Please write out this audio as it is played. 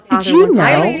Did you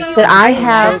know that I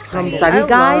have a study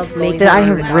guide that I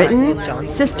have written,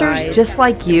 sisters just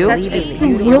like you,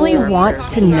 who really want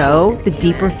to know the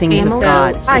deeper things of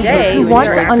God, who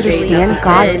want to understand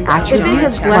God's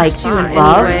attributes like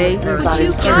love, God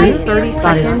is truth,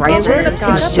 God is righteous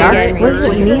and just? What does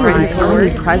it mean that He's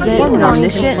omnipresent and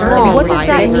omniscient? And what does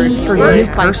that mean for you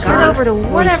personally? We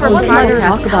want to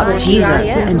talk about Jesus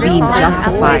and being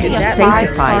justified,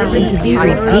 sanctified, and to be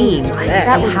redeemed,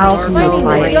 and how can you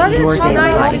apply it to your daily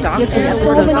life? And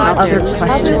so many other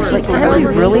questions, like can we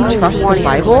really trust the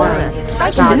Bible?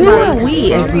 And who are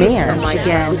we as man?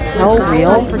 How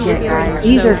real?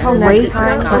 These are great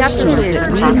questions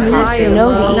that we need to know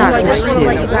the answers to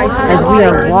as we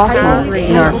are walking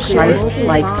in our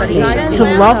Christ-like state. To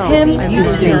love Him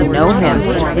is to know Him.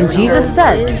 And Jesus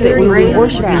said that we will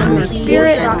worship Him in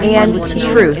spirit and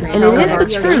truth. And it is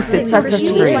the truth that sets us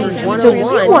free. So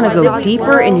if you want to go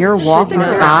deeper in your walk with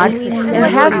God and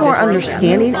have more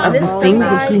understanding of the things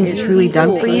that He has truly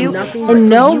done for you and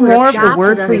know more of the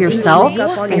Word for yourself,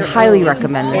 I highly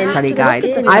recommend this study guide.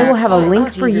 I will have a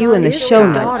link for you in the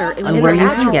show notes on where you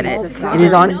can get it. It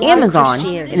is on Amazon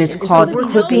and it's called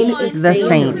Equipping the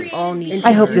Saints.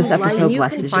 I hope this episode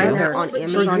blesses you.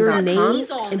 For your name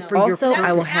and for also,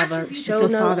 I will have a show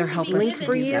notes, Father, help link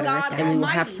for you, and we will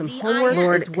have some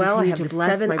homework as well. I have the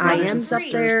 7 IMs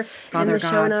up there in the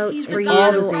show notes for you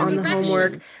on the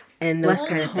homework. And those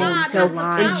kind of things. So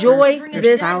enjoy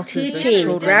this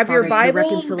teaching. Grab your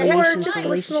Bible or just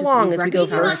listen along as we go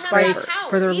verse by verse.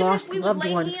 For their lost loved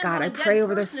ones, God, I pray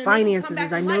over their finances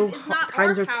as I know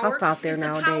times are tough out there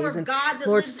nowadays. And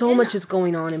Lord, so much is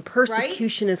going on and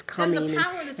persecution is coming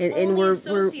and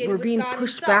we're being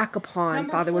pushed back upon.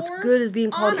 Father, what's good is being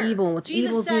called evil and what's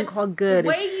evil is being called good.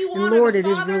 And Lord, it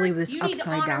is really this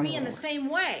upside down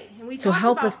world. So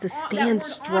help us to stand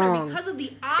strong,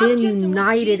 stand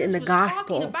united in the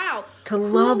gospel, to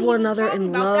love one another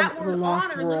and love the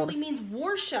lost world.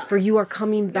 For you are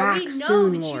coming back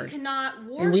soon, Lord.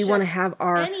 And we want to have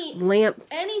our lamps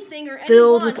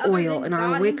filled with oil and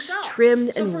our wicks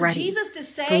trimmed and ready.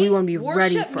 For we want to be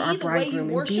ready for our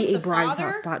bridegroom and be a bride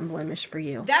without spot and blemish for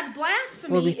you. That's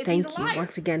blasphemy. Lord, we thank you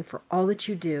once again for all that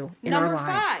you do in our lives.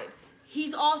 Number 5.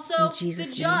 He's also in Jesus'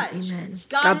 the judge. Name, amen.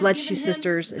 God bless you,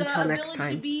 sisters. Until next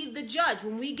time. To be the judge.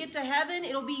 When we get to heaven,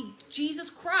 it'll be Jesus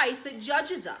Christ that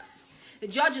judges us.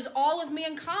 That judges all of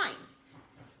mankind.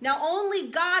 Now, only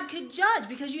God could judge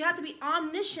because you have to be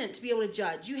omniscient to be able to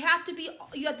judge. You have to be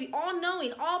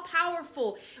all-knowing,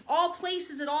 all-powerful, all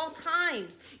places at all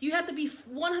times. You have to be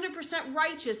 100%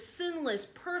 righteous, sinless,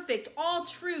 perfect, all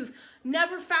truth,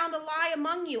 never found a lie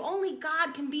among you. Only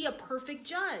God can be a perfect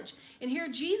judge. And here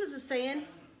Jesus is saying,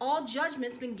 all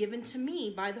judgment's been given to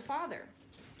me by the Father.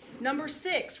 Number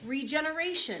 6,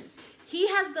 regeneration. He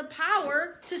has the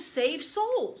power to save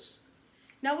souls.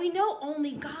 Now we know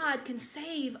only God can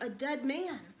save a dead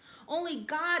man. Only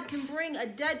God can bring a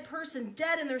dead person,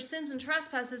 dead in their sins and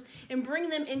trespasses, and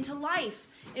bring them into life,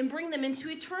 and bring them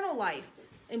into eternal life.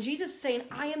 And Jesus is saying,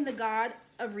 I am the God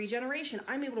of regeneration.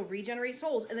 I'm able to regenerate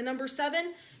souls. And then number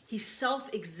 7, he's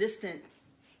self-existent.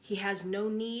 He has no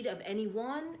need of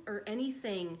anyone or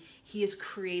anything. He is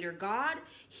creator God.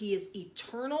 He is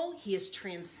eternal. He is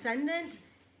transcendent.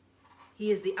 He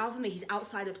is the Alpha. He's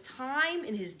outside of time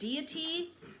in his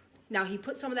deity. Now, he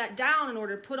put some of that down in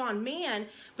order to put on man,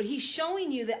 but he's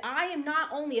showing you that I am not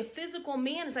only a physical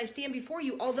man as I stand before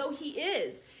you, although he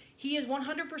is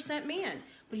 100% man,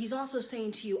 but he's also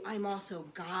saying to you, I'm also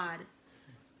God.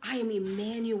 I am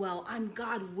Emmanuel. I'm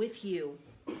God with you.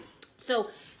 So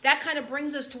that kind of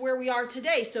brings us to where we are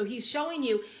today. So he's showing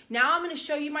you, now I'm going to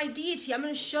show you my deity. I'm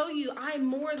going to show you I'm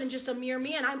more than just a mere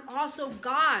man. I'm also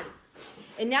God.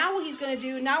 And now what he's going to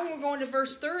do, now when we're going to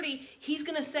verse 30, he's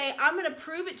going to say, I'm going to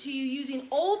prove it to you using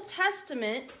Old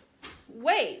Testament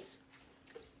ways.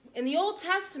 In the Old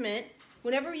Testament,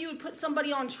 whenever you would put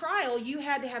somebody on trial, you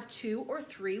had to have 2 or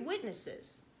 3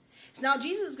 witnesses. So now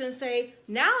Jesus is going to say,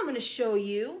 now I'm going to show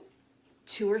you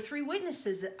 2 or 3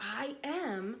 witnesses that I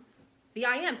am the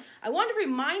I am. I wanted to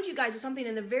remind you guys of something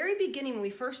in the very beginning when we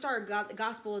first started the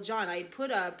Gospel of John. I had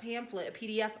put a pamphlet, a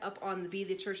PDF up on the Be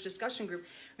the Church discussion group.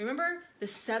 Remember the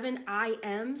 7 I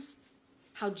ams?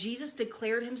 How Jesus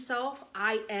declared himself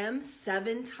I am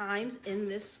 7 times in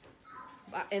this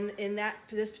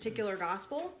this particular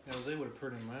gospel? I was able to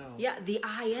print him out. Yeah, the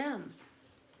I am.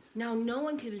 Now no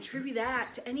one can attribute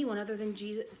that to anyone other than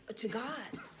Jesus, to God.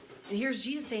 And here's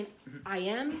Jesus saying, I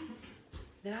am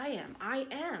that I am. I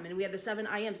am. And we have the 7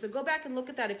 I am. So go back and look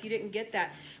at that if you didn't get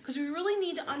that. Because we really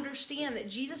need to understand that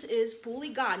Jesus is fully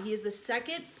God. He is the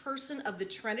second person of the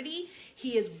Trinity.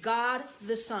 He is God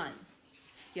the Son.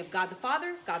 You have God the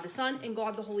Father, God the Son, and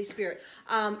God the Holy Spirit.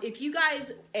 If you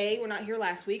guys, A, were not here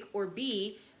last week, or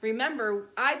B, remember,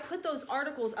 I put those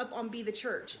articles up on Be the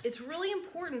Church. It's really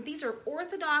important. These are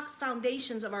orthodox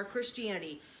foundations of our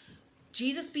Christianity.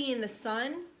 Jesus being the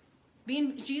Son,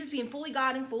 Jesus being fully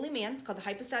God and fully man. It's called the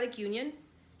hypostatic union.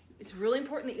 It's really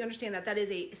important that you understand that. That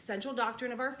is a central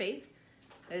doctrine of our faith.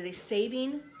 That is a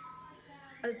saving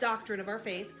doctrine of our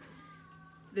faith.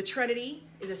 The Trinity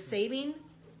is a saving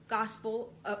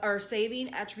gospel, or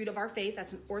saving attribute of our faith.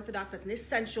 That's an orthodox, that's an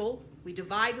essential. We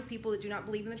divide with people that do not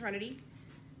believe in the Trinity.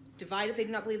 Divide if they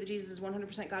do not believe that Jesus is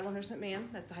 100% God, 100% man.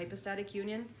 That's the hypostatic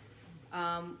union.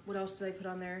 What else did I put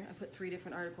on there? I put 3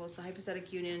 different articles. The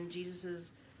hypostatic union, Jesus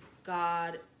is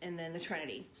God, and then the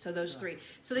Trinity. So those 3.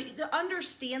 So to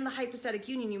understand the hypostatic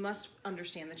union, you must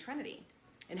understand the Trinity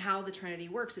and how the Trinity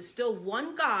works. It's still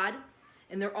one God,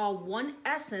 and they're all one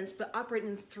essence, but operating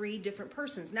in 3 different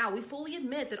persons. Now, we fully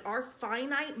admit that our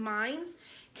finite minds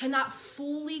cannot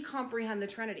fully comprehend the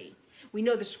Trinity. We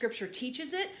know the Scripture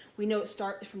teaches it. We know it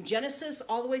starts from Genesis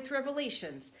all the way through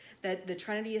Revelations, that the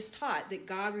Trinity is taught, that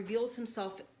God reveals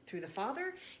himself through the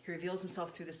Father, he reveals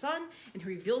himself through the Son, and he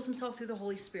reveals himself through the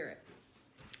Holy Spirit.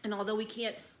 And although we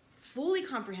can't fully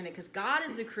comprehend it because God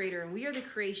is the creator and we are the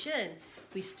creation,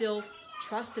 we still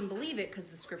trust and believe it because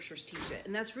the Scriptures teach it.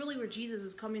 And that's really where Jesus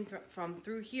is coming from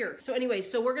through here. So anyway,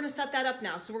 so we're going to set that up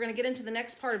now. So we're going to get into the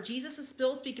next part of Jesus is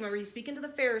still speaking. Remember, he's speaking to the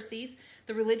Pharisees,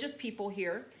 the religious people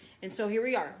here. And so here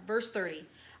we are, verse 30.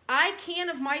 I can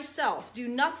of myself do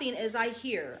nothing as I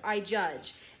hear, I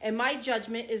judge. And my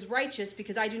judgment is righteous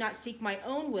because I do not seek my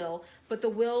own will, but the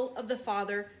will of the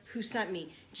Father who sent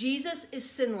me. Jesus is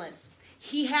sinless.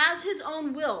 He has his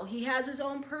own will. He has his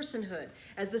own personhood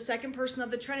as the second person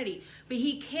of the Trinity. But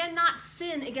he cannot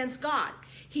sin against God.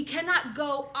 He cannot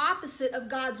go opposite of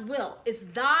God's will. It's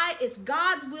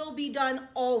God's will be done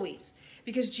always.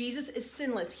 Because Jesus is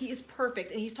sinless. He is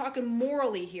perfect. And he's talking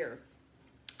morally here.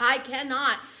 I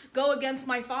cannot go against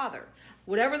my Father.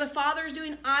 Whatever the Father is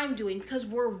doing, I'm doing because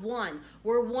we're one.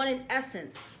 We're one in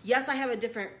essence. Yes, I have a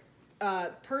different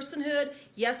personhood.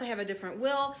 Yes, I have a different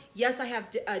will. Yes, I have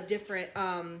a different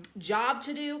job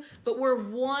to do. But we're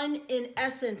one in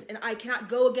essence. And I cannot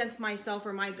go against myself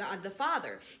or my God the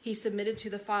Father. He's submitted to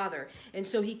the Father. And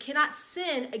so he cannot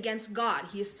sin against God.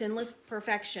 He is sinless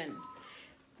perfection.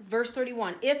 Verse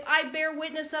 31, if I bear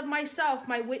witness of myself,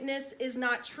 my witness is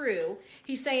not true.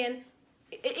 He's saying,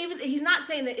 he's not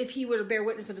saying that if he were to bear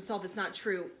witness of himself, it's not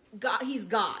true. God, he's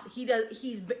God.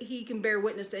 He can bear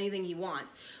witness to anything he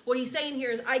wants. What he's saying here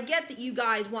is, I get that you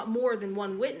guys want more than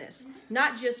one witness,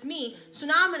 not just me. So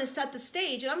now I'm going to set the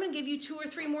stage, and I'm going to give you 2 or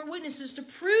 3 more witnesses to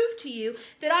prove to you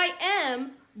that I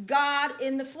am God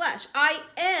in the flesh. I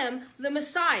am the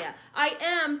Messiah. I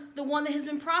am the one that has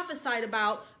been prophesied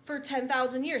about for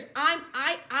 10,000 years.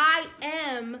 I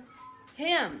am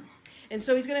him. And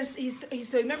so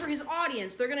so remember his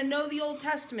audience, they're going to know the Old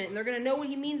Testament and they're going to know what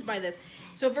he means by this.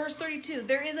 So verse 32,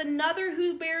 there is another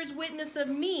who bears witness of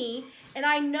me, and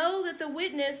I know that the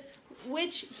witness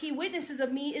which he witnesses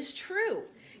of me is true.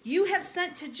 You have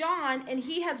sent to John, and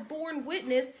he has borne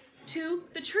witness to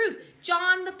the truth.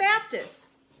 John the Baptist.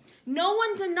 No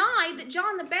one denied that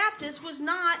John the Baptist was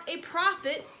not a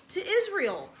prophet to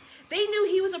Israel. They knew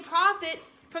he was a prophet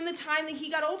from the time that he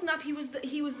got old enough. He was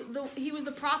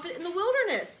the prophet in the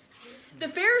wilderness. The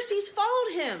Pharisees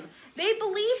followed him. They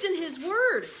believed in his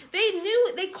word. They knew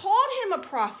it. They called him a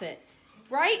prophet,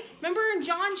 right? Remember in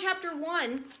John chapter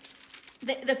 1,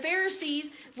 the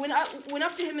Pharisees went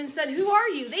up to him and said, who are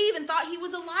you? They even thought he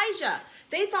was Elijah.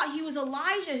 They thought he was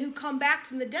Elijah who come back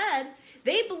from the dead.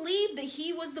 They believed that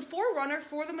he was the forerunner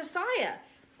for the Messiah.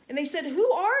 And they said, who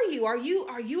are you? Are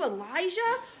you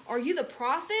Elijah? Are you the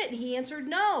prophet? And he answered,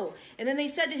 no. And then they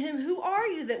said to him, who are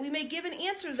you, that we may give an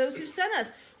answer to those who sent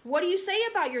us? What do you say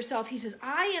about yourself? He says,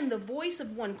 I am the voice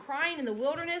of one crying in the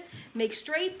wilderness, make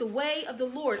straight the way of the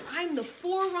Lord. I'm the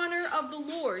forerunner of the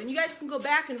Lord. And you guys can go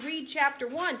back and read chapter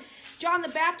 1. John the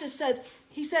Baptist says,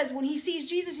 when he sees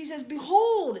Jesus, he says,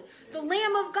 behold, the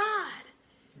Lamb of God.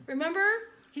 Remember?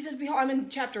 He says, behold, I'm in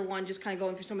chapter 1, just kind of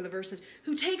going through some of the verses,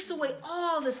 who takes away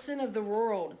all the sin of the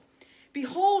world.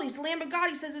 Behold, he's the Lamb of God.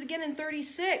 He says it again in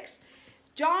 36.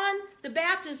 John the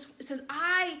Baptist says,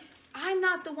 I'm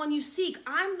not the one you seek.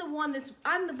 I'm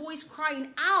the voice crying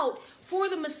out for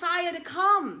the Messiah to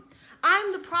come.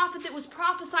 I'm the prophet that was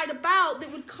prophesied about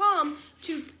that would come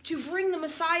to bring the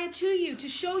Messiah to you, to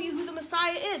show you who the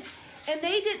Messiah is. And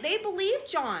they believed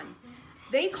John.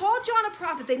 They called John a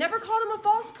prophet. They never called him a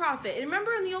false prophet. And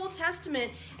remember in the Old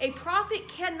Testament, a prophet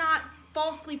cannot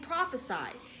falsely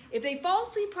prophesy. If they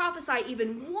falsely prophesy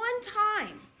even one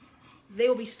time, they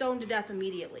will be stoned to death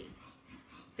immediately.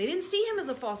 They didn't see him as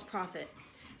a false prophet.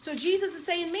 So Jesus is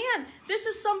saying, man, this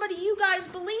is somebody you guys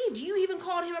believed. You even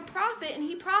called him a prophet, and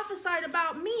he prophesied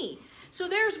about me. So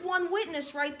there's one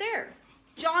witness right there.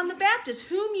 John the Baptist,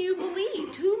 whom you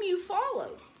believed, whom you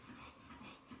followed.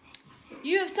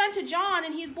 You have sent to John,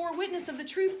 and he has bore witness of the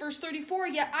truth. Verse 34,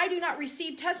 yet I do not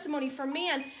receive testimony from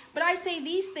man, but I say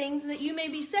these things that you may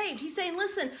be saved. He's saying,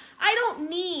 listen, I don't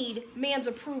need man's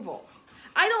approval.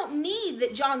 I don't need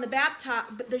that John the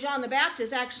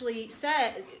Baptist actually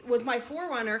said was my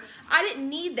forerunner. I didn't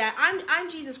need that. I'm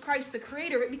Jesus Christ the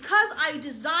Creator. But because I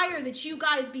desire that you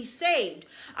guys be saved,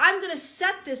 I'm going to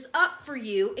set this up for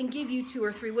you and give you 2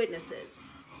 or 3 witnesses.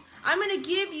 I'm going to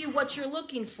give you what you're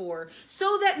looking for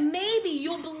so that maybe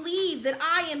you'll believe that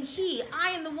I am he.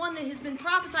 I am the one that has been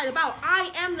prophesied about.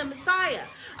 I am the Messiah.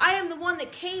 I am the one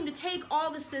that came to take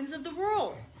all the sins of the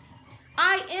world.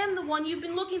 I am the one you've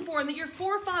been looking for and that your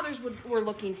forefathers were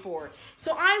looking for.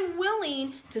 So I'm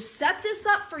willing to set this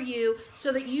up for you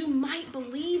so that you might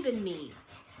believe in me.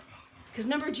 Because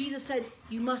remember, Jesus said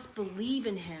you must believe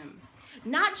in him.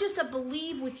 Not just a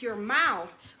believe with your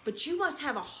mouth, but you must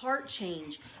have a heart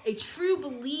change, a true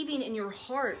believing in your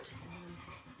heart.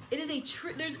 It is a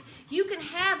true, you can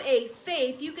have a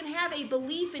faith, you can have a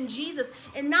belief in Jesus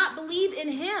and not believe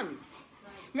in him.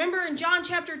 Remember in John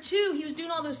chapter 2, he was doing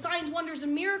all those signs, wonders,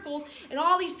 and miracles, and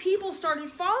all these people started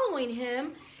following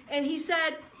him, and he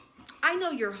said, I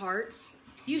know your hearts.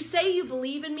 You say you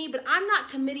believe in me, but I'm not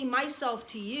committing myself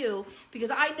to you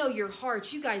because I know your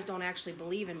hearts. You guys don't actually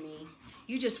believe in me.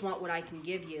 You just want what I can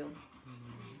give you.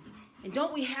 And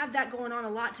don't we have that going on a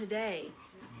lot today?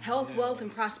 Health, wealth,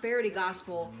 and prosperity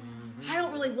gospel. I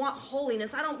don't really want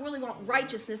holiness. I don't really want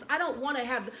righteousness. I don't want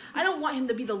him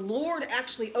to be the Lord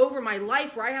actually over my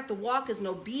life where I have to walk as an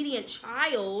obedient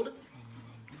child.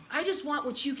 I just want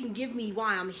what you can give me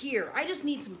while I'm here. I just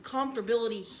need some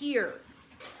comfortability here.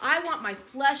 I want my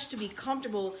flesh to be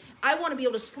comfortable. I want to be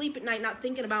able to sleep at night not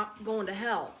thinking about going to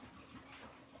hell.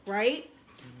 Right?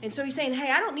 And so he's saying,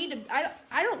 hey, I don't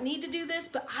need to do this,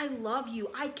 but I love you.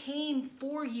 I came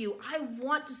for you. I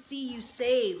want to see you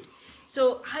saved.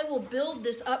 So I will build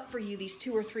this up for you, these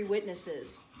 2 or 3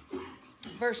 witnesses.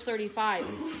 Verse 35.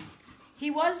 He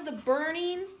was the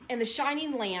burning and the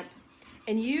shining lamp,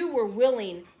 and you were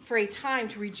willing for a time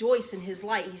to rejoice in his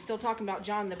light. He's still talking about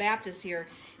John the Baptist here.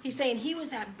 He's saying he was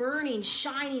that burning,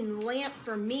 shining lamp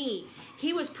for me.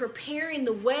 He was preparing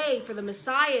the way for the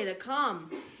Messiah to come.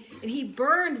 And he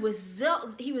burned with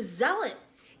he was zealot.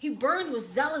 He burned with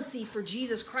zealousy for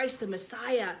Jesus Christ, the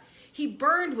Messiah. He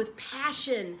burned with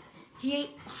passion. He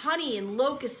ate honey and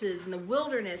locusts in the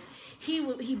wilderness. He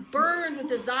burned with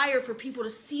desire for people to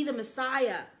see the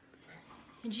Messiah.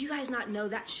 And do you guys not know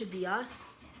that should be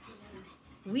us?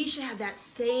 We should have that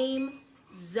same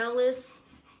zealous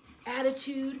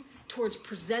attitude towards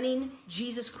presenting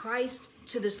Jesus Christ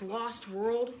to this lost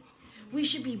world. We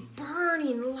should be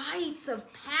burning lights of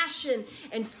passion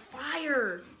and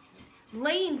fire,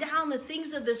 laying down the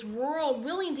things of this world,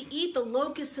 willing to eat the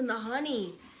locusts and the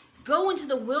honey. Go into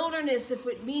the wilderness if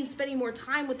it means spending more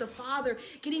time with the Father,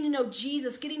 getting to know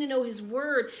Jesus, getting to know his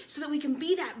word, so that we can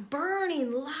be that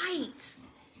burning light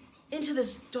into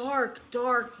this dark,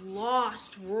 dark,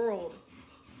 lost world.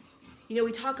 You know,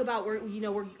 we talk about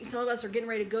some of us are getting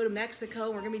ready to go to Mexico,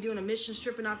 and we're going to be doing a mission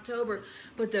trip in October,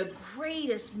 but the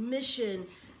greatest mission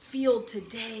field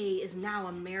today is now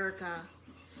America.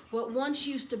 What once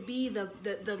used to be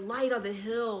the light on the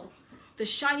hill, the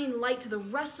shining light to the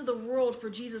rest of the world for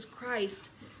Jesus Christ,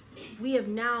 we have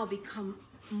now become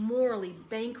morally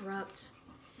bankrupt.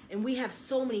 And we have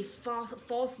so many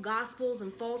false gospels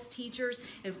and false teachers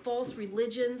and false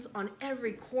religions on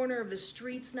every corner of the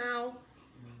streets now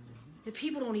that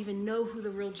people don't even know who the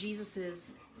real Jesus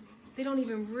is. They don't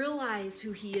even realize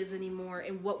who he is anymore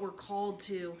and what we're called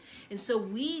to. And so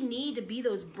we need to be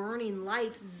those burning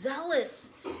lights,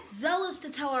 zealous to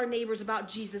tell our neighbors about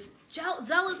Jesus,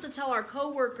 zealous to tell our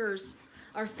coworkers,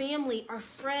 our family, our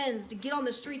friends, to get on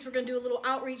the streets. We're going to do a little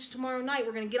outreach tomorrow night.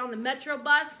 We're going to get on the Metro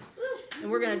bus, and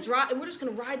we're going to drive, and we're just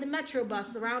going to ride the Metro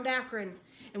bus around Akron,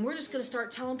 and we're just going to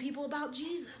start telling people about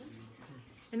Jesus.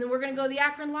 And then we're going to go to the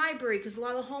Akron Library because a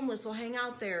lot of the homeless will hang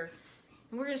out there.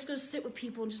 And we're just going to sit with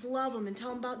people and just love them and tell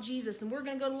them about Jesus. And we're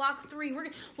going to go to Lock 3.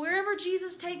 Wherever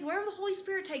the Holy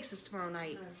Spirit takes us tomorrow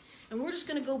night. And we're just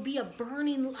going to go be a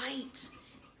burning light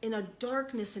in a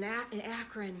darkness in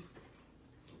Akron.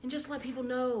 And just let people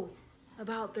know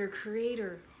about their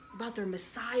Creator, about their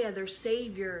Messiah, their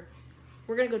Savior.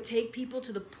 We're going to go take people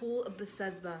to the pool of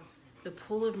Bethesda, the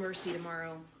pool of mercy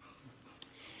tomorrow.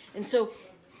 And so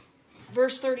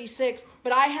Verse 36,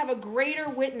 but I have a greater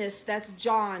witness, that's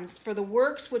John's, for the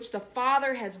works which the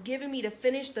Father has given me to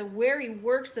finish, the very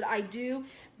works that I do,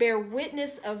 bear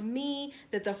witness of me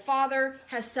that the Father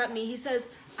has sent me. He says,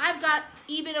 I've got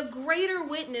even a greater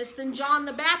witness than John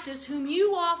the Baptist, whom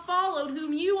you all followed,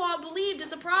 whom you all believed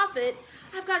as a prophet.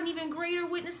 I've got an even greater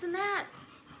witness than that.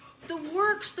 The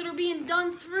works that are being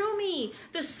done through me,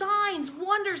 the signs,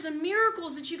 wonders, and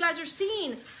miracles that you guys are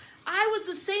seeing. I was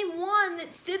the same one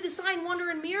that did the sign, wonder,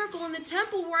 and miracle in the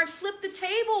temple where I flipped the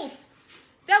tables.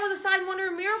 That was a sign, wonder,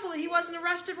 and miracle that he wasn't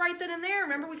arrested right then and there.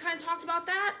 Remember we kind of talked about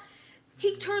that?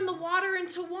 He turned the water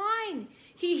into wine.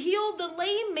 He healed the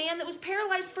lame man that was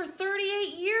paralyzed for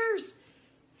 38 years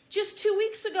just 2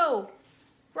 weeks ago,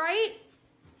 right?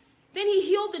 Then he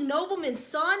healed the nobleman's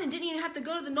son and didn't even have to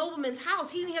go to the nobleman's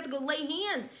house. He didn't even have to go lay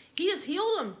hands. He just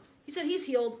healed him. He said he's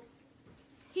healed.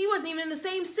 He wasn't even in the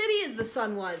same city as the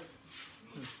son was.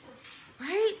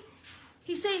 Right?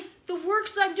 He's saying, the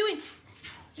works that I'm doing,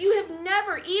 you have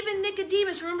never, even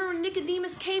Nicodemus, remember when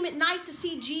Nicodemus came at night to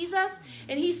see Jesus?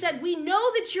 And he said, we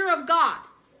know that you're of God.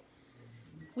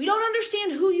 We don't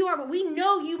understand who you are, but we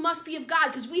know you must be of God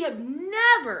because we have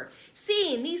never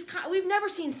seen we've never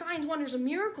seen signs, wonders, and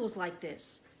miracles like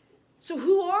this. So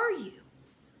who are you?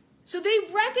 So they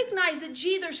recognize that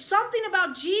there's something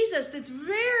about Jesus that's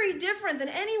very different than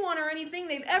anyone or anything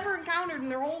they've ever encountered in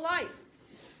their whole life.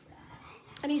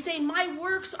 And he's saying, my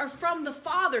works are from the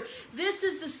Father. This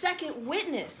is the second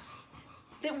witness.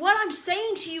 That what I'm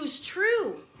saying to you is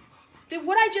true. That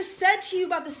what I just said to you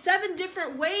about the 7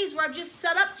 different ways where I've just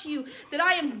set up to you that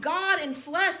I am God in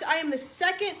flesh, that I am the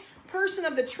second person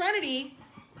of the Trinity,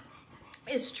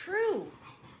 is true.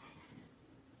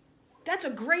 That's a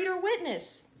greater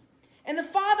witness. And the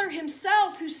Father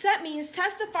himself who sent me has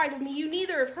testified of me. You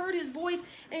neither have heard his voice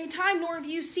any time nor have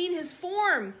you seen his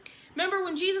form. Remember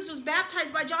when Jesus was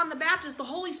baptized by John the Baptist, the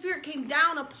Holy Spirit came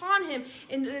down upon him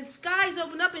and the skies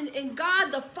opened up and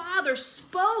God the Father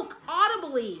spoke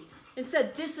audibly and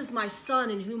said, this is my Son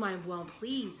in whom I am well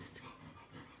pleased.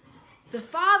 The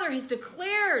Father has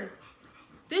declared,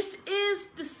 this is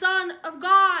the Son of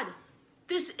God.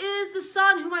 This is the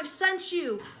Son whom I've sent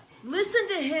you. Listen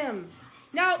to him.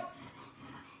 Now,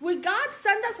 would God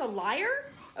send us a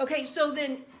liar? Okay, so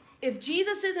then if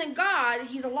Jesus isn't God,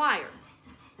 he's a liar,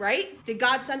 right? Did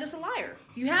God send us a liar?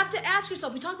 You have to ask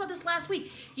yourself, we talked about this last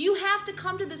week, you have to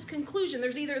come to this conclusion.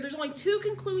 There's only 2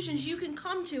 conclusions you can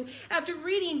come to after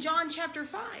reading John chapter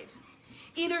 5.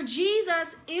 Either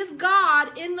Jesus is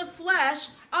God in the flesh,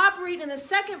 operating in the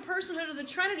second personhood of the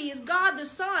Trinity, is God the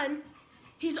Son.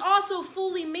 He's also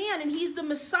fully man and he's the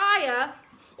Messiah,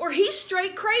 or he's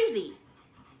straight crazy.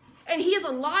 And he is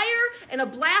a liar and a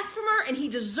blasphemer, and he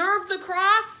deserved the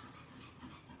cross.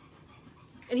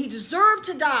 And he deserved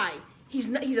to die. He's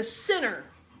a sinner.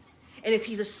 And if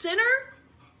he's a sinner,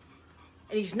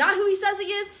 and he's not who he says he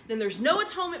is, then there's no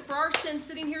atonement for our sins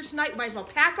sitting here tonight. We might as well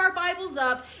pack our Bibles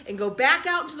up and go back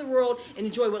out into the world and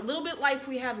enjoy what little bit life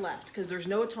we have left, because there's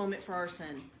no atonement for our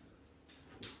sin.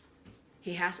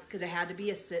 Because it had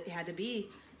to be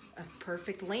a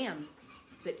perfect lamb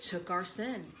that took our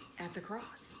sin at the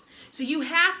cross. So you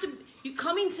have to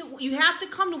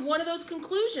come to one of those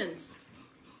conclusions.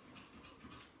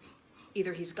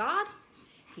 Either he's God,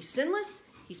 he's sinless,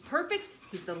 he's perfect,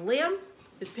 he's the Lamb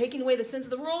that's taking away the sins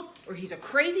of the world, or he's a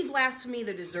crazy blasphemy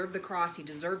that deserved the cross, he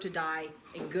deserved to die,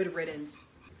 and good riddance.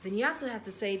 Then you also have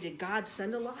to say, did God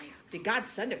send a liar? Did God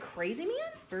send a crazy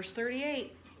man? Verse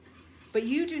 38. But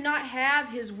you do not have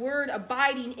his word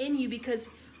abiding in you, because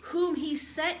whom he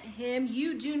sent him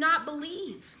you do not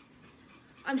believe.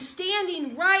 I'm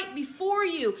standing right before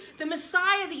you. The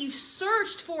Messiah that you've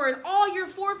searched for and all your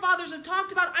forefathers have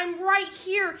talked about, I'm right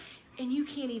here. And you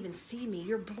can't even see me.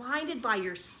 You're blinded by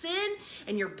your sin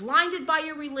and you're blinded by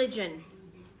your religion.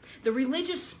 The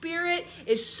religious spirit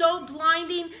is so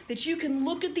blinding that you can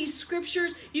look at these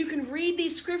scriptures, you can read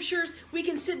these scriptures, we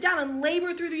can sit down and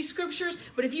labor through these scriptures,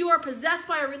 but if you are possessed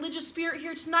by a religious spirit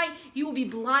here tonight, you will be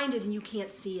blinded and you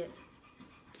can't see it.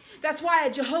 That's why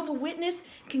a Jehovah Witness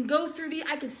can go through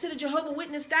I can sit a Jehovah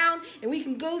Witness down and we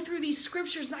can go through these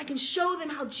scriptures and I can show them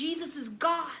how Jesus is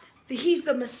God, that he's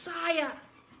the Messiah,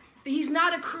 that he's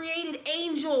not a created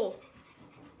angel,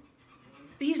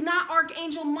 that he's not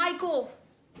Archangel Michael,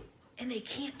 and they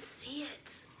can't see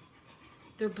it.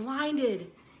 They're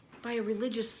blinded by a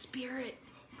religious spirit.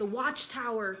 The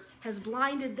watchtower has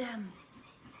blinded them,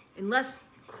 unless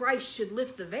Christ should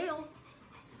lift the veil.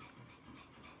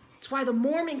 That's why the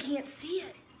Mormon can't see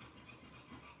it.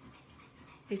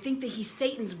 They think that he's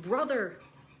Satan's brother,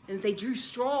 and that they drew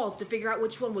straws to figure out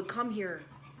which one would come here.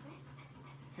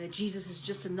 And that Jesus is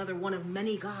just another one of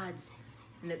many gods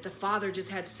and that the father just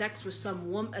had sex with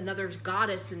some woman, another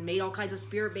goddess, and made all kinds of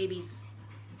spirit babies.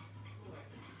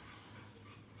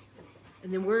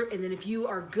 And then if you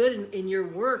are good in your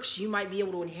works, you might be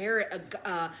able to inherit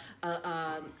a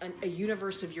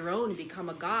universe of your own and become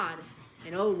a god.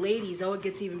 And ladies, it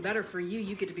gets even better for you.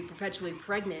 You get to be perpetually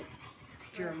pregnant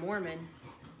if you're a Mormon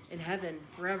in heaven,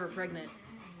 forever pregnant.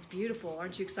 It's beautiful.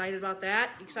 Aren't you excited about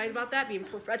that? You excited about that, being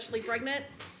perpetually pregnant?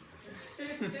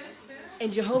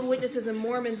 And Jehovah's Witnesses and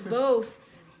Mormons both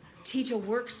teach a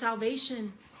work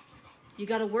salvation. You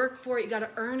got to work for it. You got to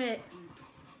earn it.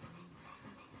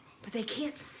 But they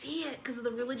can't see it because of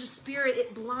the religious spirit.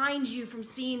 It blinds you from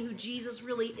seeing who Jesus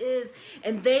really is.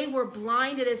 And they were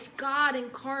blinded as God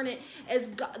incarnate, as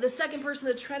God, the second person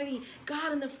of the Trinity.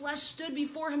 God in the flesh stood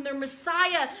before him, their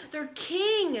Messiah, their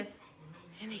King.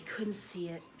 And they couldn't see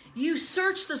it. You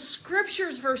search the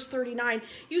scriptures, verse 39.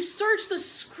 You search the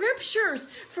scriptures,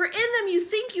 for in them you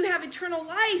think you have eternal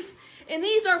life. And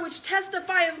these are which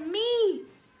testify of me.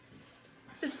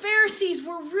 The Pharisees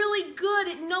were really good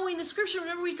at knowing the scripture.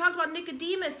 Remember we talked about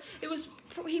Nicodemus.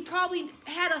 He probably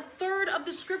had a third of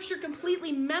the scripture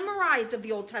completely memorized of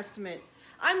the Old Testament.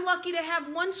 I'm lucky to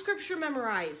have one scripture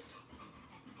memorized.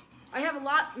 I have a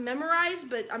lot memorized,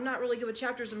 but I'm not really good with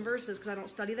chapters and verses because I don't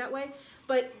study that way.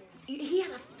 But he had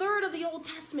a third of the Old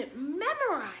Testament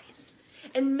memorized.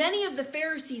 And many of the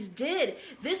Pharisees did.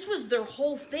 This was their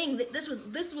whole thing. This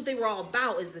is what they were all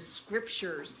about, is the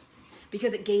scriptures.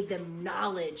 Because it gave them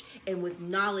knowledge, and with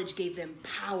knowledge gave them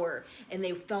power, and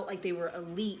they felt like they were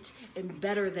elite and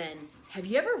better than. Have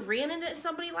you ever ran into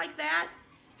somebody like that?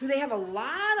 Who they have a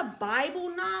lot of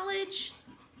Bible knowledge,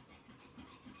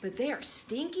 but they are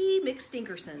stinky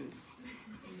McStinkersons.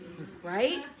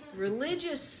 Right?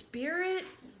 Religious spirit.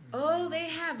 They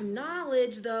have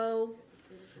knowledge though.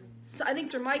 So I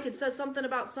think Mike had said something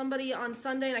about somebody on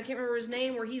Sunday, and I can't remember his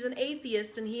name, where he's an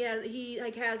atheist and he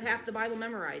has half the Bible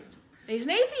memorized. And he's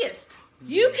an atheist.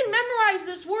 You can memorize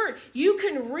this word. You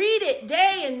can read it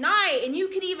day and night, and you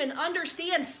can even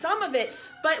understand some of it.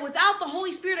 But without the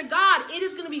Holy Spirit of God, it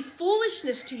is going to be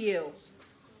foolishness to you.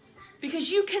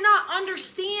 Because you cannot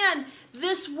understand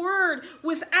this word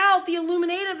without the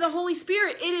illumination of the Holy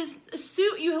Spirit.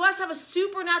 You must have a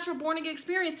supernatural born-again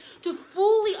experience to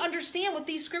fully understand what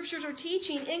these scriptures are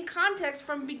teaching in context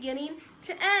from beginning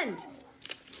to end.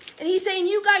 And he's saying,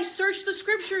 you guys search the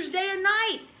scriptures day and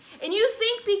night. And you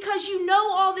think because you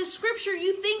know all this scripture,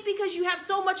 you think because you have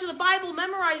so much of the Bible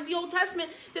memorized, the Old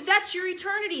Testament, that that's your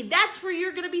eternity. That's where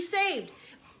you're going to be saved.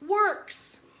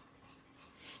 Works.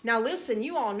 Now listen,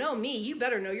 you all know me. You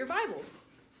better know your Bibles.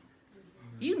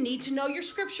 You need to know your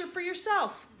scripture for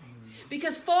yourself.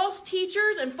 Because false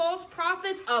teachers and false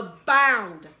prophets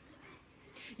abound.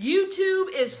 YouTube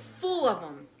is full of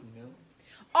them.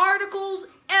 Articles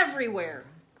everywhere.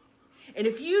 And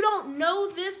if you don't know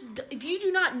this, if you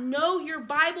do not know your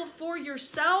Bible for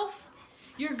yourself,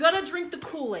 you're going to drink the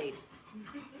Kool-Aid.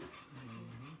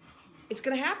 It's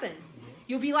going to happen.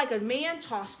 You'll be like a man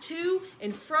tossed to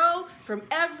and fro from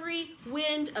every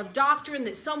wind of doctrine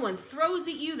that someone throws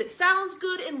at you that sounds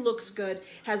good and looks good,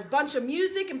 has a bunch of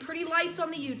music and pretty lights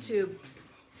on the YouTube.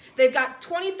 They've got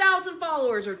 20,000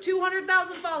 followers or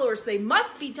 200,000 followers, so they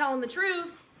must be telling the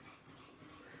truth.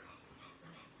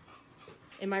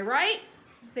 Am I right?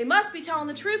 They must be telling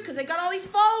the truth because they got all these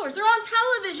followers. They're on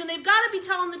television. They've got to be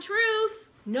telling the truth.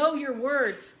 Know your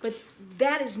word. But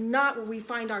that is not where we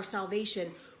find our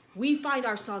salvation. We find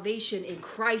our salvation in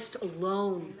Christ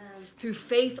alone. Amen. Through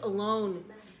faith alone.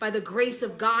 Amen. By the grace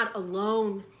of God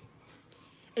alone.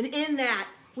 And in that,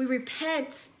 we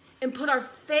repent and put our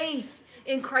faith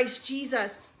in Christ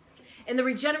Jesus. And the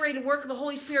regenerated work of the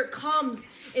Holy Spirit comes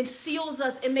and seals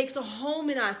us and makes a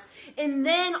home in us. And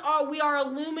then we are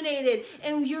illuminated.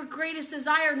 And your greatest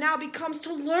desire now becomes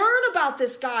to learn about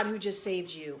this God who just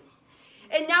saved you.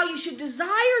 And now you should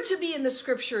desire to be in the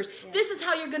scriptures. Yes. This is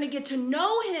how you're going to get to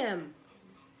know him.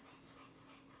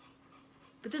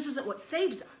 But this isn't what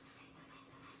saves us.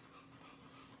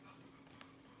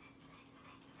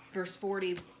 Verse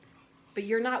 40, but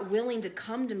you're not willing to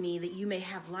come to me that you may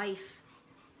have life.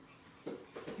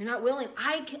 You're not willing.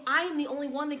 I am the only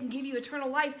one that can give you eternal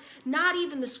life. Not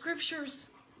even the scriptures.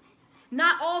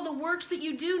 Not all the works that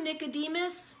you do,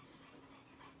 Nicodemus.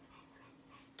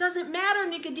 Doesn't matter,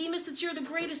 Nicodemus, that you're the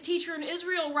greatest teacher in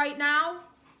Israel right now.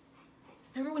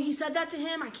 Remember when he said that to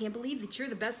him? I can't believe that you're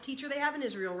the best teacher they have in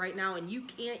Israel right now, and you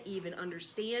can't even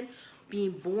understand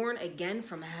being born again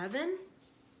from heaven.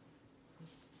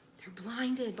 They're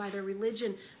blinded by their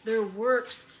religion, their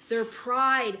works, their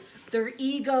pride, their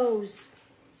egos.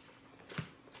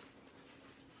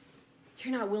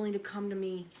 You're not willing to come to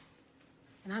me.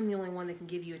 And I'm the only one that can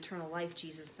give you eternal life,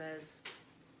 Jesus says.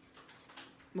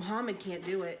 Muhammad can't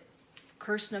do it.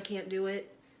 Krishna can't do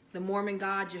it. The Mormon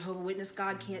God, Jehovah Witness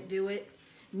God can't do it.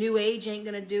 New Age ain't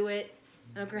going to do it.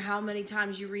 I don't care how many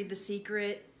times you read The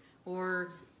Secret or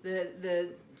the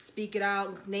Speak It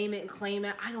Out, Name It and Claim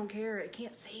It. I don't care. It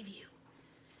can't save you.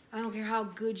 I don't care how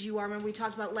good you are. Remember we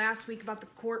talked about last week about the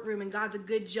courtroom, and God's a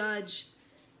good judge.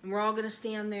 And we're all going to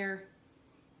stand there.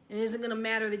 And it isn't going to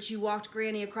matter that you walked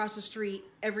Granny across the street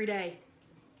every day.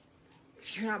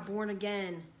 If you're not born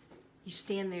again, you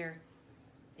stand there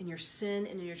in your sin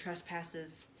and in your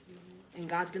trespasses. And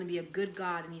God's going to be a good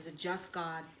God, and he's a just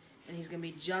God, and he's going to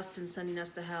be just in sending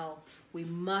us to hell. We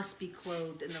must be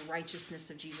clothed in the righteousness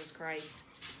of Jesus Christ.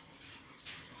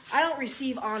 I don't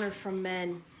receive honor from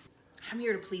men. I'm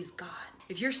here to please God.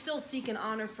 If you're still seeking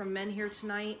honor from men here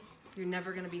tonight, you're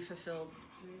never going to be fulfilled.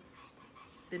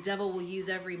 The devil will use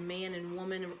every man and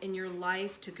woman in your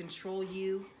life to control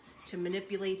you, to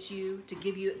manipulate you, to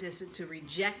give you to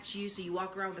reject you, so you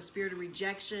walk around with a spirit of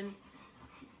rejection.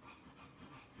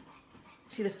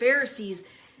 See, the Pharisees,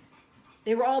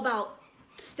 they were all about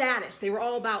status. They were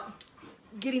all about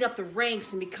getting up the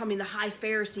ranks and becoming the high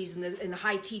Pharisees and the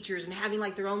high teachers, and having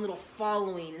like their own little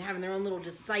following and having their own little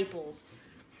disciples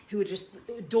who would just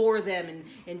adore them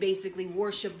and basically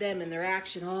worship them in their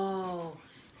action. Oh,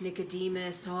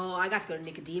 Nicodemus. Oh, I got to go to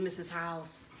Nicodemus's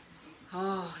house.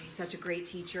 Oh, he's such a great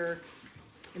teacher.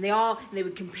 And they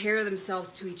would compare themselves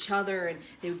to each other, and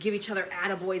they would give each other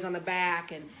attaboys on the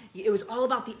back. And it was all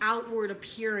about the outward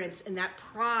appearance and that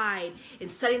pride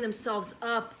and setting themselves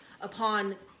up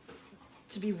upon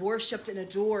to be worshipped and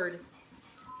adored.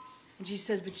 And Jesus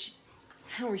says, but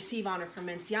I don't receive honor from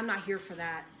men. See, I'm not here for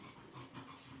that.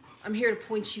 I'm here to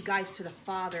point you guys to the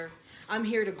Father. I'm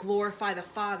here to glorify the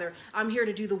Father. I'm here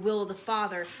to do the will of the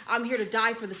Father. I'm here to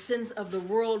die for the sins of the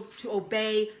world, to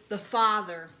obey the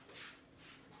Father.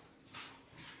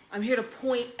 I'm here to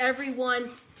point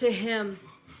everyone to him.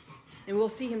 And we'll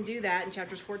see him do that in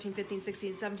chapters 14, 15, 16,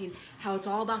 and 17. How it's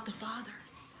all about the Father.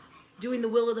 Doing the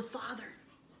will of the Father.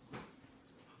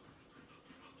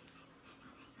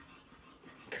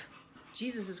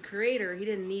 Jesus is creator. He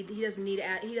doesn't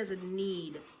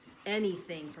need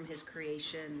anything from his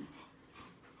creation.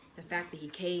 The fact that he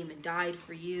came and died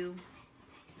for you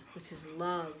was his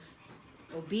love.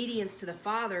 Obedience to the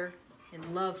Father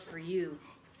and love for you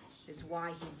is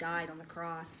why he died on the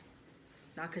cross.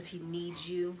 Not because he needs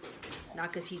you.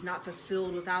 Not because he's not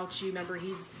fulfilled without you. Remember,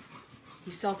 he's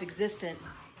self-existent.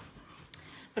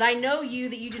 But I know you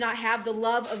that you do not have the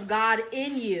love of God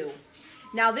in you.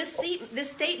 Now, this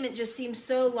statement just seems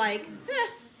so like,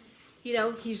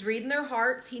 he's reading their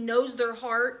hearts. He knows their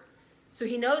heart. So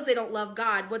he knows they don't love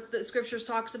God. What the scriptures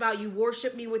talks about, you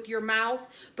worship me with your mouth,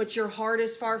 but your heart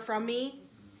is far from me.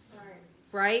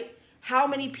 Right? How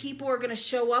many people are going to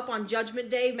show up on Judgment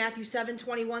Day, Matthew 7,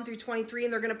 21 through 23,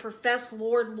 and they're going to profess,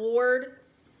 Lord, Lord.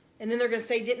 And then they're going to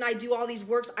say, didn't I do all these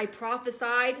works? I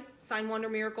prophesied, sign, wonder,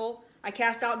 miracle. I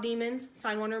cast out demons,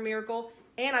 sign, wonder, miracle.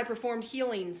 And I performed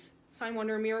healings, sign,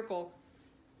 wonder, miracle.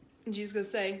 And Jesus is going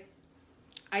to say,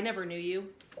 I never knew you.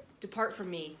 Depart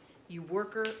from me, you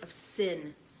worker of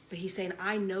sin. But he's saying,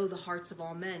 I know the hearts of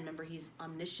all men. Remember, he's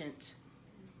omniscient.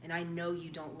 And I know you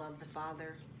don't love the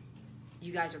Father.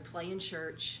 You guys are playing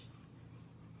church.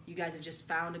 You guys have just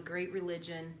found a great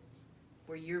religion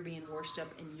where you're being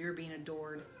worshipped and you're being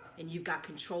adored. And you've got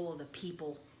control of the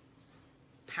people.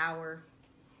 Power,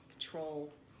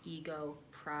 control, ego,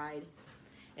 pride.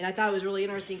 And I thought it was really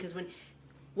interesting because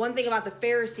one thing about the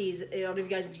Pharisees, I don't know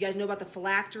if you guys know about the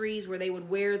phylacteries, where they would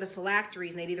wear the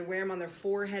phylacteries, and they'd either wear them on their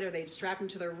forehead or they'd strap them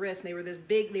to their wrists. And they were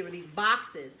these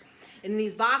boxes. And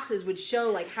these boxes would show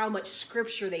like how much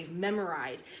scripture they've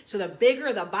memorized. So the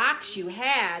bigger the box you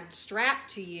had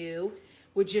strapped to you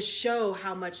would just show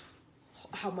how much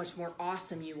more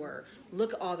awesome you were.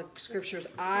 Look at all the scriptures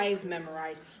I've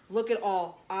memorized. Look at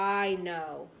all I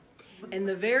know. And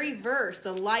the very verse,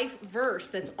 the life verse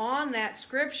that's on that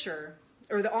scripture,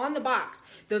 or on the box,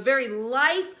 the very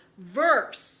life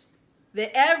verse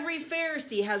that every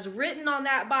Pharisee has written on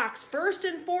that box, first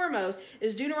and foremost,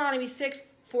 is Deuteronomy 6,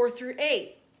 4 through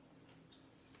 8.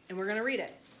 And we're going to read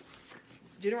it.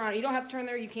 Deuteronomy, you don't have to turn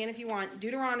there, you can if you want.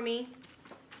 Deuteronomy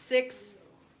 6,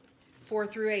 4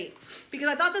 through 8. Because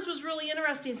I thought this was really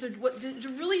interesting, so to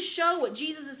really show what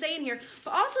Jesus is saying here,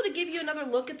 but also to give you another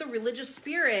look at the religious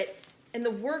spirit and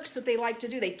the works that they like to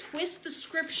do. They twist the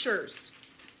scriptures.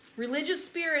 Religious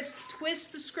spirits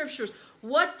twist the scriptures.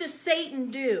 What does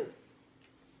Satan do?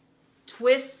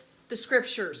 Twist the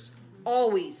scriptures.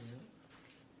 Always.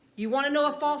 You want to know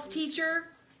a false teacher?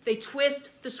 They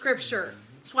twist the scripture.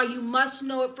 That's why you must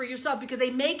know it for yourself, because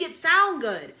they make it sound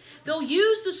good. They'll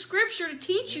use the scripture to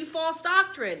teach you false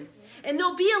doctrine. And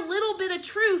there'll be a little bit of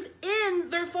truth in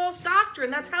their false doctrine.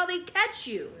 That's how they catch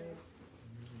you.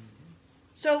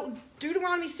 So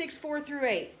Deuteronomy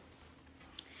 6:4-8.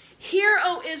 Hear,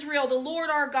 O Israel, the Lord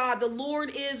our God, the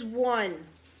Lord is one.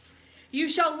 You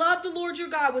shall love the Lord your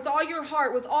God with all your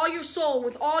heart, with all your soul,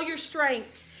 with all your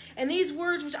strength. And these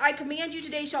words which I command you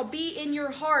today shall be in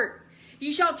your heart.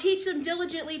 You shall teach them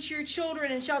diligently to your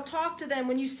children, and shall talk to them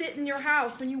when you sit in your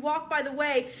house, when you walk by the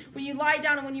way, when you lie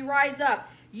down, and when you rise up.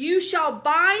 You shall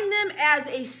bind them as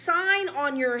a sign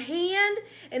on your hand,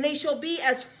 and they shall be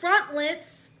as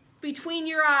frontlets between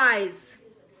your eyes.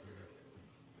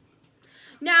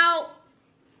 Now,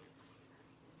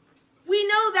 we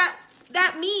know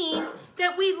that means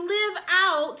that we live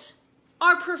out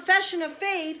our profession of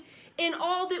faith in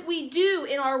all that we do,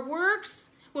 in our works,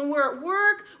 when we're at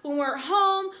work, when we're at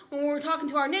home, when we're talking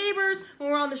to our neighbors, when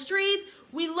we're on the streets.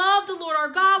 We love the Lord our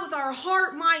God with our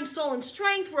heart, mind, soul, and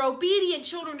strength. We're obedient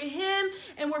children to Him,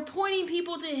 and we're pointing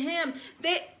people to Him.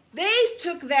 They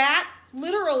took that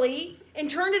literally and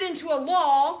turned it into a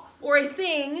law or a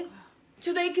thing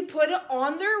so they could put it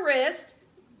on their wrist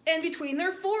and between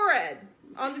their forehead,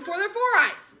 before their four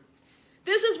eyes.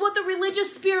 This is what the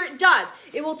religious spirit does.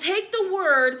 It will take the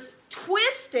word,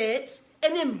 twist it,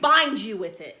 and then bind you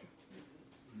with it.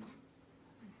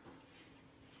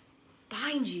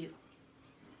 Bind you.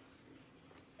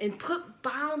 And put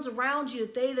bounds around you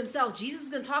that they themselves. Jesus is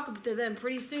going to talk to them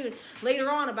pretty soon, later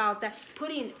on, about that.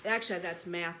 Actually, that's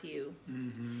Matthew.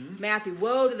 Mm-hmm. Matthew,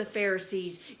 woe to the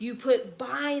Pharisees. You put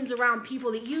binds around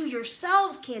people that you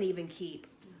yourselves can't even keep.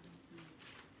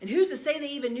 And who's to say they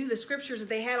even knew the scriptures that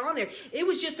they had on there? It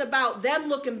was just about them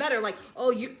looking better. Like, oh,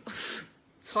 you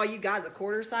saw you guys a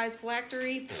quarter-size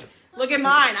phylactery? Look at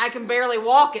mine. I can barely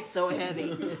walk. It's so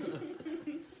heavy.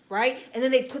 Right? And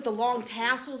then they put the long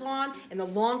tassels on, and the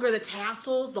longer the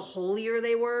tassels, the holier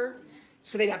they were.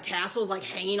 So they'd have tassels like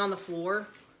hanging on the floor.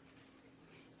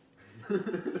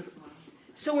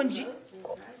 So when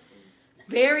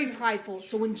very prideful.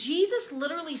 So when Jesus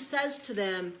literally says to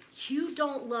them, you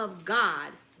don't love God,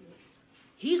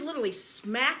 He's literally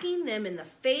smacking them in the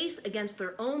face against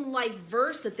their own life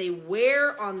verse that they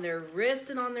wear on their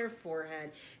wrist and on their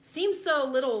forehead. Seems so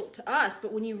little to us,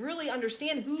 but when you really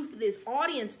understand who this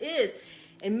audience is,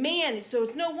 and man, so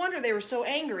it's no wonder they were so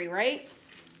angry, right?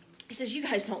 He says, you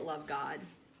guys don't love God.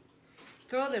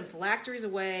 Throw them phylacteries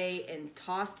away and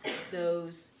toss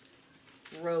those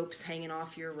ropes hanging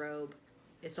off your robe.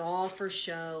 It's all for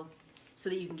show, so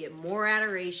that you can get more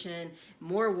adoration,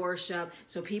 more worship,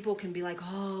 so people can be like,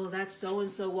 oh, that's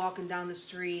so-and-so walking down the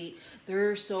street.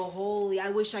 They're so holy. I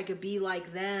wish I could be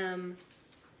like them.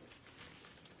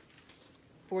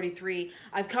 43,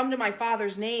 I've come to my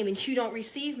Father's name, and you don't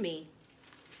receive me.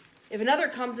 If another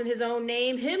comes in his own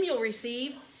name, him you'll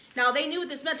receive. Now, they knew what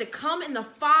this meant. To come in the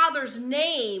Father's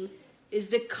name is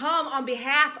to come on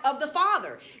behalf of the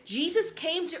Father. Jesus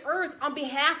came to earth on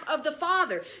behalf of the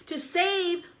Father to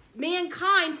save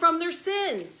mankind from their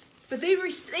sins. But they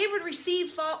would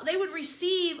receive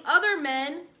other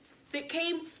men that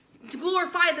came to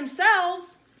glorify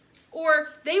themselves, or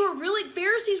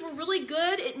Pharisees were really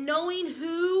good at knowing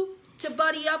who to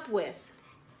buddy up with.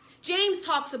 James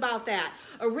talks about that.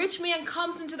 A rich man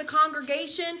comes into the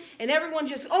congregation and everyone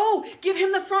just, give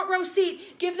him the front row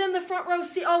seat. Give them the front row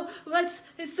seat.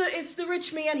 It's the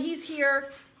rich man. He's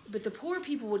here. But the poor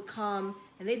people would come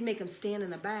and they'd make him stand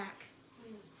in the back.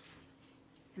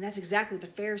 And that's exactly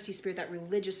what the Pharisee spirit, that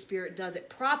religious spirit, does. It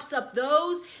props up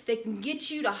those that can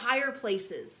get you to higher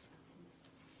places.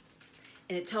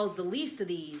 And it tells the least of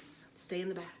these, stay in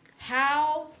the back.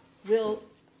 How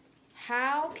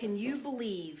can you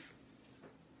believe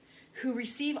who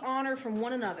receive honor from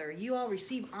one another? You all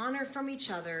receive honor from each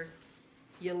other.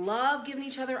 You love giving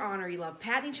each other honor. You love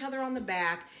patting each other on the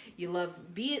back. You love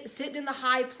sitting in the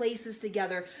high places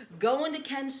together, going to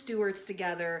Ken Stewart's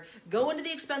together, going to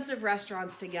the expensive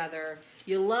restaurants together.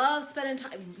 You love spending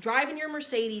time driving your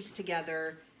Mercedes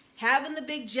together, having the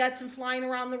big jets and flying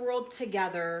around the world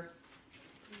together.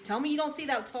 Tell me you don't see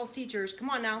that with false teachers. Come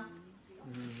on now.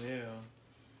 Yeah.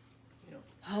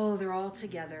 Oh, they're all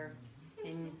together,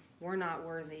 and we're not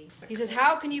worthy. He says,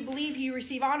 how can you believe you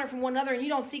receive honor from one another and you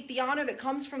don't seek the honor that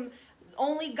comes from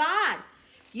only God?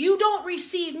 You don't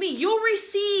receive me. You'll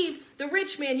receive the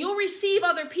rich man. You'll receive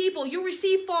other people. You'll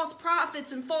receive false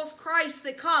prophets and false Christs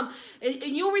that come, and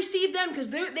you'll receive them because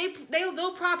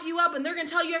they'll prop you up and they're going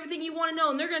to tell you everything you want to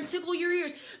know and they're going to tickle your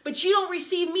ears. But you don't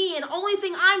receive me, and the only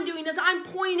thing I'm doing is I'm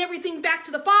pointing everything back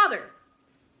to the Father.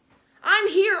 I'm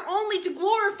here only to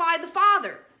glorify the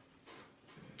Father,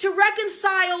 to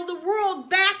reconcile the world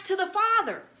back to the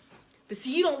Father. But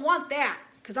see, you don't want that,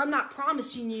 because I'm not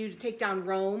promising you to take down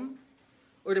Rome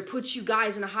or to put you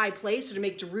guys in a high place or to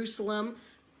make Jerusalem.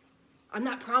 I'm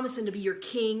not promising to be your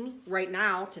king right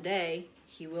now, today.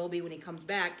 He will be when he comes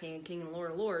back, King and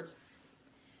Lord of Lords.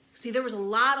 See, there was a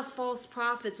lot of false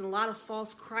prophets and a lot of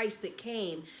false Christs that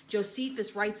came.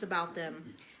 Josephus writes about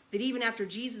them, that even after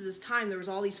Jesus' time, there was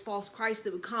all these false Christs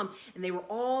that would come, and they were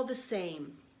all the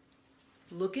same.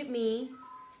 Look at me,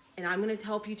 and I'm going to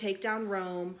help you take down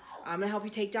Rome. I'm going to help you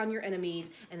take down your enemies,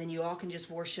 and then you all can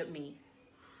just worship me.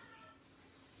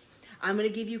 I'm going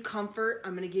to give you comfort.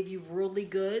 I'm going to give you worldly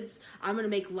goods. I'm going to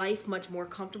make life much more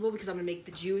comfortable because I'm going to make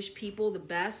the Jewish people the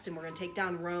best, and we're going to take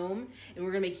down Rome, and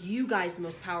we're going to make you guys the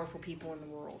most powerful people in the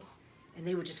world. And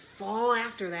they would just fall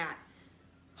after that.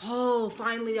 Oh,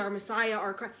 finally our Messiah,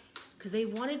 our Christ. Because they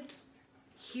wanted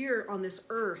here on this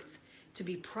earth to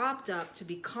be propped up, to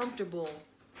be comfortable,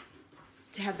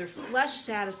 to have their flesh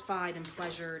satisfied and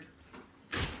pleasured.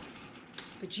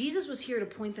 But Jesus was here to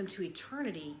point them to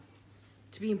eternity,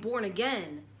 to being born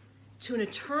again, to an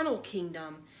eternal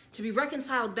kingdom, to be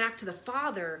reconciled back to the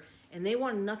Father, and they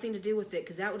wanted nothing to do with it,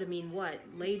 because that would mean what?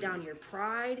 Lay down your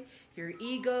pride, your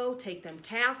ego, take them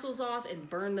tassels off, and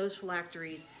burn those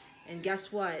phylacteries. And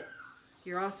guess what?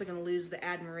 You're also going to lose the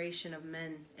admiration of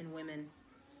men and women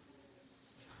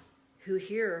who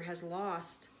here has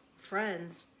lost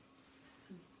friends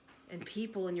and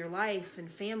people in your life and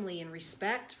family and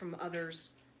respect from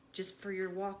others just for your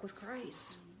walk with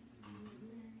Christ.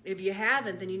 If you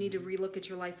haven't, then you need to relook at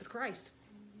your life with Christ.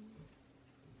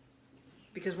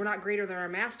 Because we're not greater than our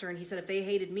master. And he said, if they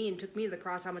hated me and took me to the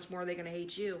cross, how much more are they going to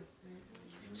hate you?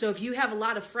 So if you have a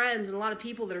lot of friends and a lot of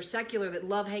people that are secular that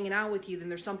love hanging out with you, then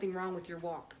there's something wrong with your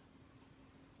walk.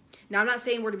 Now, I'm not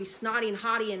saying we're to be snotty and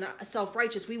haughty and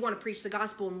self-righteous. We want to preach the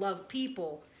gospel and love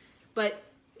people. But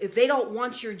if they don't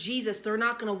want your Jesus, they're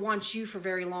not going to want you for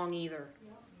very long either.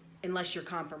 Unless you're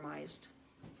compromised.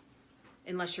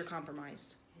 Unless you're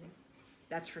compromised.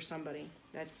 That's for somebody.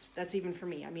 That's even for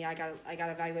me. I mean, I got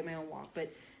to evaluate my own walk,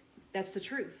 but that's the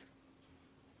truth.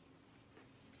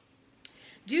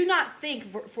 Do not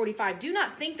think, 45, do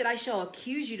not think that I shall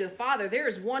accuse you to the Father. There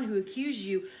is one who accused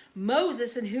you,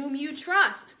 Moses, in whom you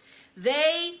trust.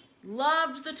 They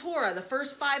loved the Torah. The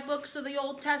first 5 books of the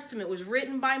Old Testament was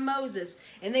written by Moses.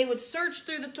 And they would search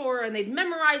through the Torah, and they'd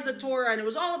memorize the Torah, and it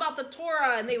was all about the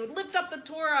Torah, and they would lift up the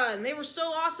Torah, and they were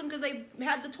so awesome because they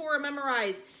had the Torah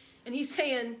memorized. And he's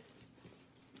saying,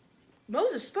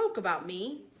 Moses spoke about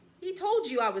me. He told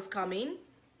you I was coming.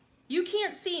 You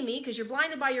can't see me because you're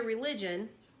blinded by your religion.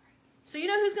 So you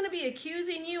know who's going to be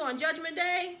accusing you on Judgment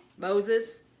Day?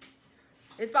 Moses.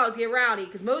 It's about to get rowdy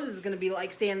because Moses is going to be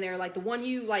like standing there like the one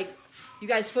you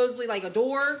guys supposedly like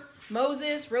adore.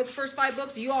 Moses wrote the first 5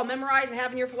 books. You all memorize and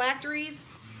have in your phylacteries.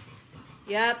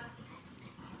 Yep.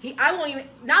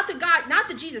 Not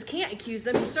that Jesus can't accuse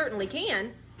them. He certainly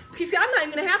can. He said, I'm not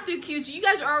even going to have to accuse you. You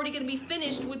guys are already going to be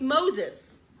finished with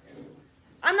Moses.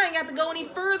 I'm not going to have to go any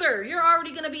further. You're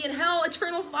already going to be in hell,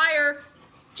 eternal fire,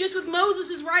 just with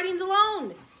Moses' writings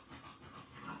alone.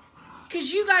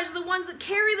 Because you guys are the ones that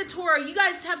carry the Torah. You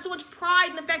guys have so much pride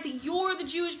in the fact that you're the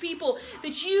Jewish people,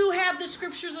 that you have the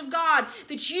scriptures of God,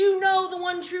 that you know the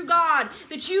one true God,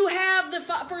 that you have the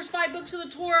first 5 books of the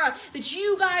Torah, that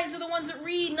you guys are the ones that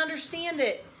read and understand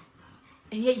it.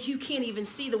 And yet you can't even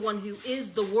see the one who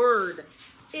is the Word.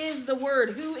 Is the Word.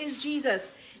 Who is Jesus?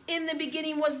 In the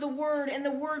beginning was the Word, and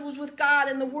the Word was with God,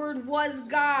 and the Word was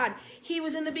God. He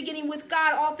was in the beginning with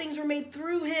God. All things were made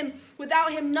through him.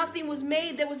 Without him nothing was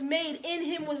made that was made. In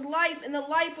him was life, and the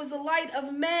life was the light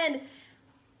of men.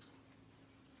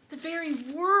 The very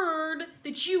Word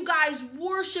that you guys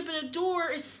worship and adore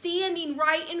is standing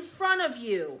right in front of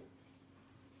you.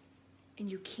 And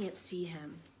you can't see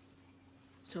him.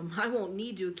 So I won't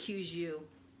need to accuse you.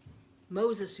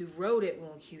 Moses, who wrote it,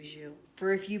 will accuse you.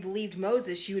 For if you believed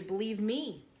Moses, you would believe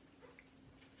me.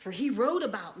 For he wrote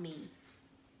about me.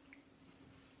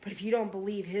 But if you don't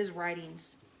believe his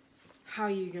writings, how are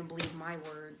you going to believe my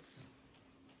words?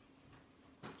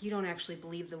 You don't actually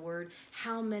believe the Word.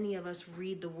 How many of us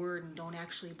read the Word and don't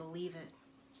actually believe it?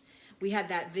 We had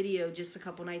that video just a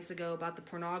couple nights ago about the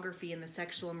pornography and the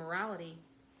sexual immorality.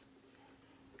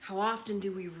 How often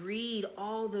do we read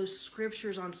all those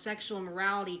scriptures on sexual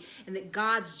immorality and that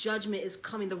God's judgment is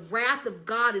coming? The wrath of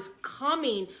God is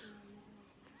coming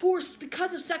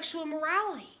because of sexual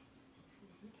immorality.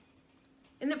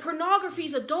 And that pornography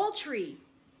is adultery.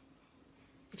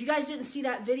 If you guys didn't see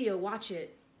that video, watch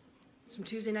it. It's from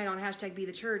Tuesday night on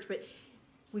 #BeTheChurch. But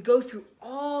We go through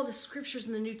all the scriptures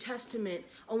in the New Testament,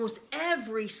 almost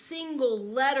every single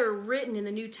letter written in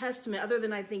the New Testament, other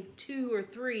than I think 2 or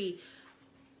 3,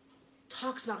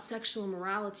 talks about sexual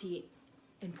immorality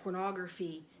and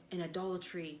pornography and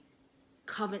idolatry,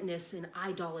 covetousness and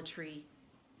idolatry,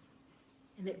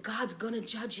 and that God's going to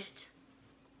judge it.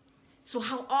 So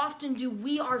how often do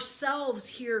we ourselves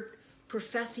here,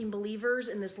 professing believers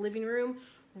in this living room,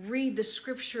 read the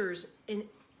scriptures and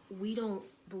we don't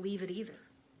believe it either?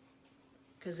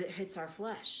 Because it hits our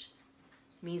flesh.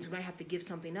 It means we might have to give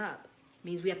something up. It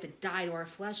means we have to die to our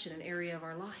flesh in an area of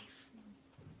our life.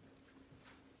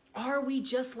 Are we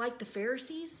just like the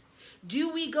Pharisees?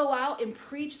 Do we go out and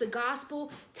preach the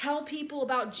gospel, tell people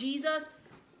about Jesus,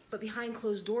 but behind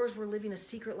closed doors we're living a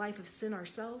secret life of sin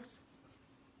ourselves?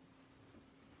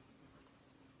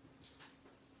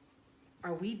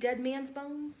 Are we dead man's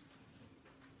bones?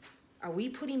 Are we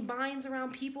putting binds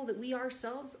around people that we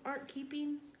ourselves aren't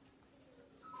keeping?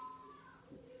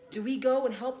 Do we go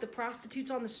and help the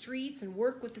prostitutes on the streets and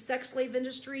work with the sex slave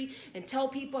industry and tell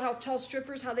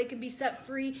strippers how they can be set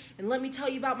free, and let me tell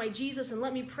you about my Jesus and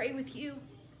let me pray with you?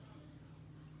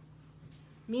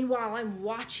 Meanwhile, I'm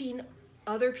watching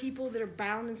other people that are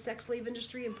bound in sex slave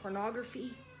industry and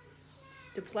pornography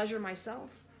to pleasure myself.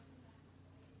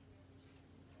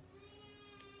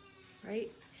 Right?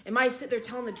 Am I sit there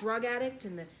telling the drug addict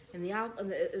and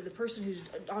the person who's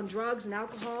on drugs and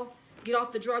alcohol, get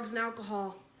off the drugs and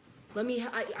alcohol?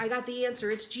 I got the answer.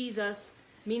 It's Jesus.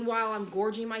 Meanwhile, I'm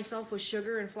gorging myself with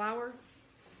sugar and flour.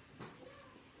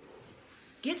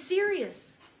 Get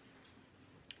serious.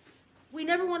 We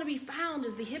never want to be found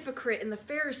as the hypocrite and the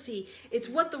Pharisee. It's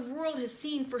what the world has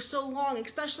seen for so long,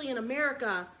 especially in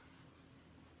America.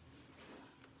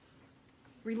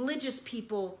 Religious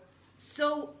people,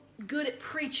 so good at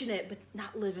preaching it, but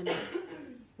not living it.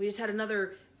 We just had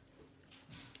another...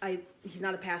 he's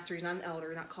not a pastor, he's not an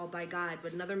elder, not called by God,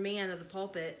 but another man of the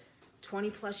pulpit,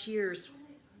 20 plus years,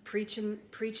 preaching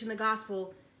the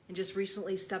gospel, and just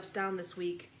recently steps down this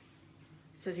week.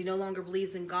 Says he no longer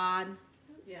believes in God.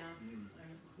 Yeah.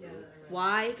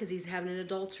 Why? Because he's having an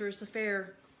adulterous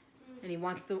affair, and he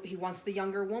wants the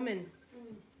younger woman,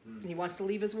 and he wants to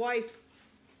leave his wife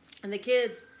and the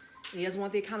kids, and he doesn't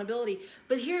want the accountability.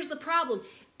 But here's the problem: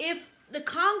 if the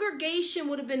congregation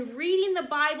would have been reading the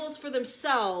Bibles for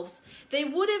themselves, they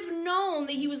would have known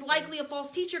that he was likely a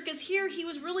false teacher, because here he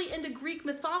was really into Greek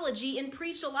mythology and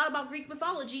preached a lot about Greek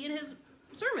mythology in his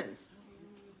sermons.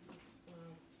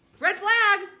 Red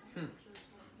flag.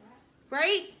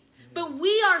 Right? But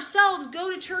we ourselves go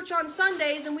to church on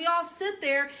Sundays and we all sit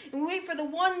there and we wait for the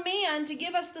one man to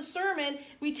give us the sermon.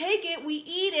 We take it, we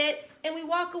eat it, and we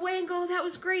walk away and go, that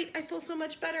was great. I feel so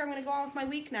much better. I'm going to go on with my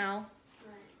week now.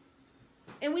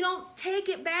 And we don't take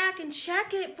it back and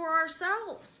check it for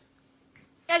ourselves,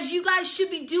 as you guys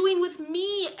should be doing with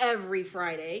me every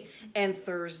Friday and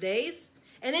Thursdays,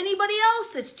 and anybody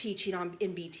else that's teaching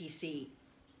in BTC.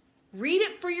 Read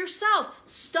it for yourself.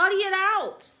 Study it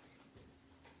out.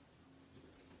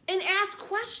 And ask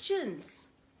questions.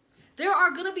 There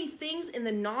are going to be things in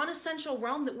the non-essential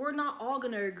realm that we're not all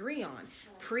going to agree on.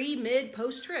 Pre, mid,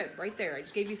 post-trib. Right there. I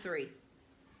just gave you 3.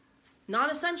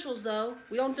 Non-essentials, though,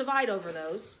 we don't divide over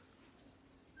those.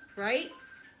 Right?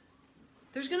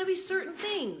 There's going to be certain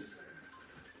things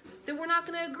that we're not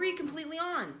going to agree completely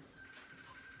on.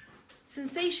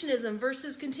 Sensationism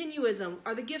versus continuism.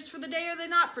 Are the gifts for the day or are they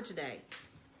not for today?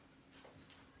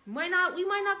 We might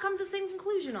not come to the same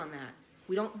conclusion on that.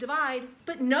 We don't divide.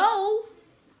 But know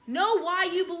why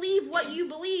you believe what you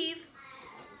believe.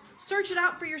 Search it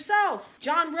out for yourself.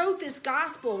 John wrote this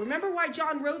gospel. Remember why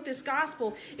John wrote this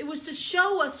gospel? It was to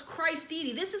show us Christ's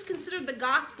deity. This is considered the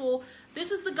gospel.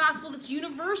 This is the gospel that's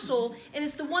universal, and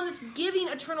it's the one that's giving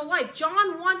eternal life.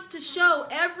 John wants to show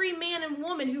every man and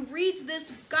woman who reads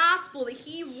this gospel that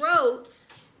he wrote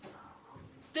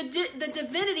the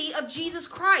divinity of Jesus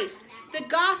Christ, the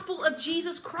gospel of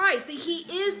Jesus Christ, that he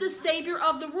is the Savior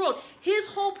of the world. His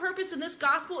whole purpose in this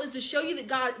gospel is to show you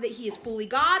that he is fully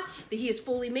God, that he is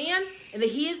fully man, and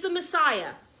that he is the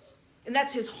Messiah. And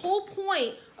that's his whole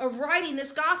point of writing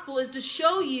this gospel, is to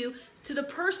show you to the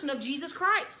person of Jesus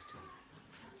Christ.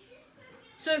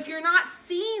 So if you're not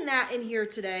seeing that in here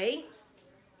today,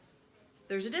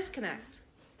 there's a disconnect.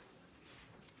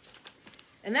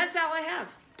 And that's all I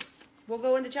have. We'll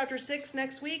go into chapter 6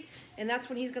 next week, and that's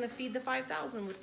when he's going to feed the 5,000 with